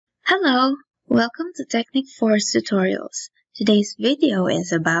Hello, welcome to Technic Force Tutorials. Today's video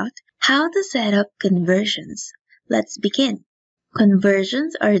is about how to set up conversions. Let's begin.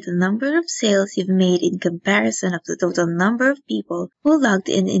 Conversions are the number of sales you've made in comparison of the total number of people who logged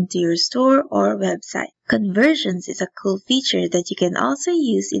in into your store or website. Conversions is a cool feature that you can also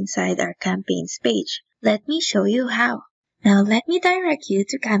use inside our campaigns page. Let me show you how. Now let me direct you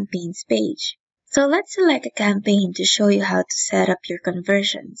to campaigns page. So let's select a campaign to show you how to set up your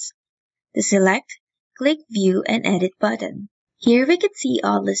conversions. To select, click View and Edit button. Here we can see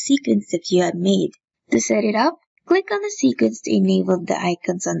all the sequence that you have made. To set it up, click on the sequence to enable the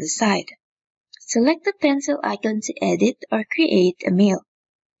icons on the side. Select the pencil icon to edit or create a mail.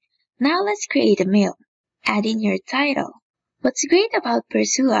 Now let's create a mail. Add in your title. What's great about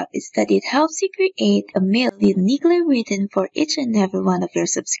Pursueapp is that it helps you create a mail uniquely written for each and every one of your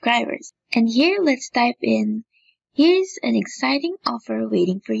subscribers. And here let's type in, "Here's an exciting offer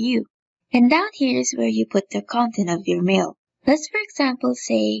waiting for you." And down here is where you put the content of your mail. Let's for example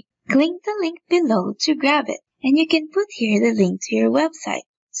say, click the link below to grab it. And you can put here the link to your website,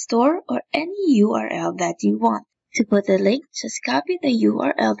 store, or any URL that you want. To put the link, just copy the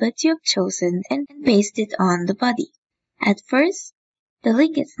URL that you have chosen and paste it on the body. At first, the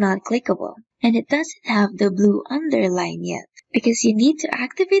link is not clickable, and it doesn't have the blue underline yet, because you need to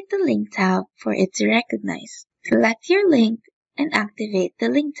activate the link tab for it to recognize. Select your link and activate the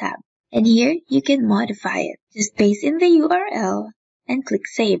link tab. And here, you can modify it. Just paste in the URL and click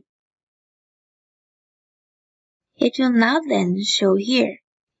Save. It will now then show here.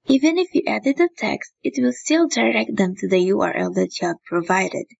 Even if you edit the text, it will still direct them to the URL that you have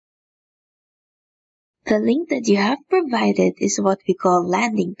provided. The link that you have provided is what we call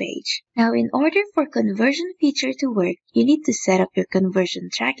landing page. Now, in order for conversion feature to work, you need to set up your conversion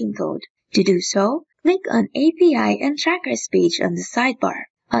tracking code. To do so, click on API and Trackers page on the sidebar.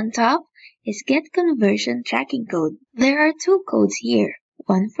 On top is Get Conversion Tracking Code. There are two codes here,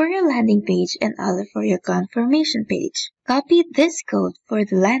 one for your landing page and other for your confirmation page. Copy this code for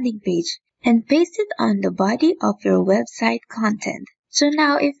the landing page and paste it on the body of your website content. So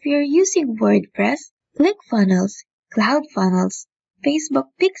now if you're using WordPress, ClickFunnels, CloudFunnels,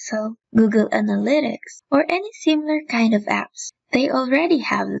 Facebook Pixel, Google Analytics, or any similar kind of apps, they already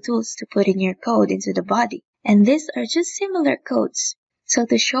have the tools to put in your code into the body. And these are just similar codes. So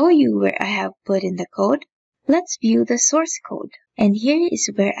to show you where I have put in the code, let's view the source code. And here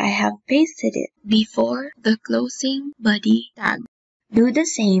is where I have pasted it before the closing body tag. Do the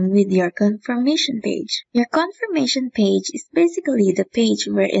same with your confirmation page. Your confirmation page is basically the page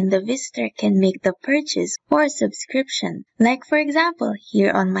wherein the visitor can make the purchase or subscription. Like for example,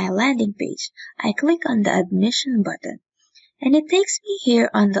 here on my landing page, I click on the admission button and it takes me here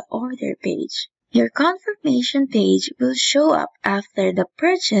on the order page. Your confirmation page will show up after the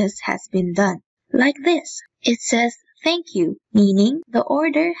purchase has been done. Like this. It says, "Thank you," meaning the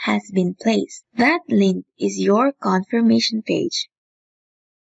order has been placed. That link is your confirmation page.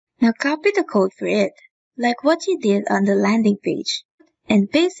 Now copy the code for it, like what you did on the landing page,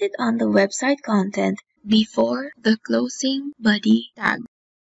 and paste it on the website content before the closing body tag.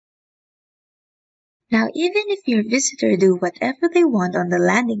 Now even if your visitor do whatever they want on the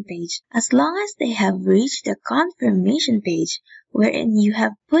landing page, as long as they have reached the confirmation page wherein you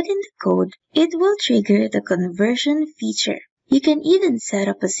have put in the code, it will trigger the conversion feature. You can even set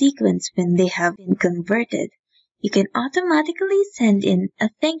up a sequence when they have been converted. You can automatically send in a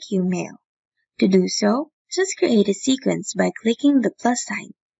thank you mail. To do so, just create a sequence by clicking the plus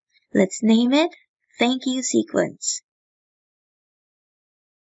sign. Let's name it Thank You Sequence.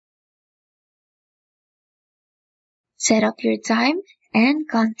 Set up your time and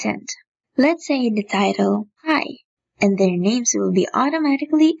content. Let's say in the title, "Hi," and their names will be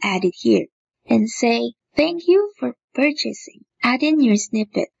automatically added here. And say, "Thank you for purchasing." Add in your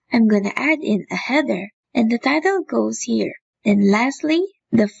snippet. I'm gonna add in a header, and the title goes here. Then lastly,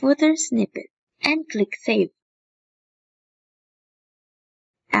 the footer snippet. And click Save.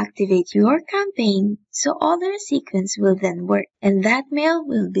 Activate your campaign so all the sequence will then work, and that mail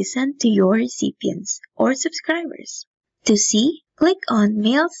will be sent to your recipients or subscribers. To see, click on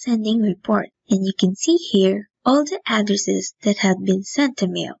Mail Sending Report, and you can see here all the addresses that have been sent to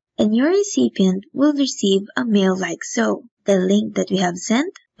mail, and your recipient will receive a mail like so. The link that we have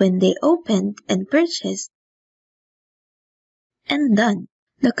sent, when they opened and purchased, and done.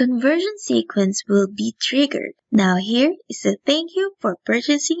 The conversion sequence will be triggered. Now here is the thank you for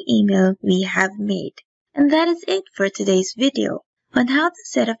purchasing email we have made. And that is it for today's video on how to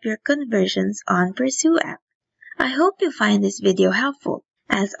set up your conversions on Pursueapp. I hope you find this video helpful.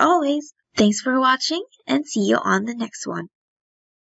 As always, thanks for watching and see you on the next one.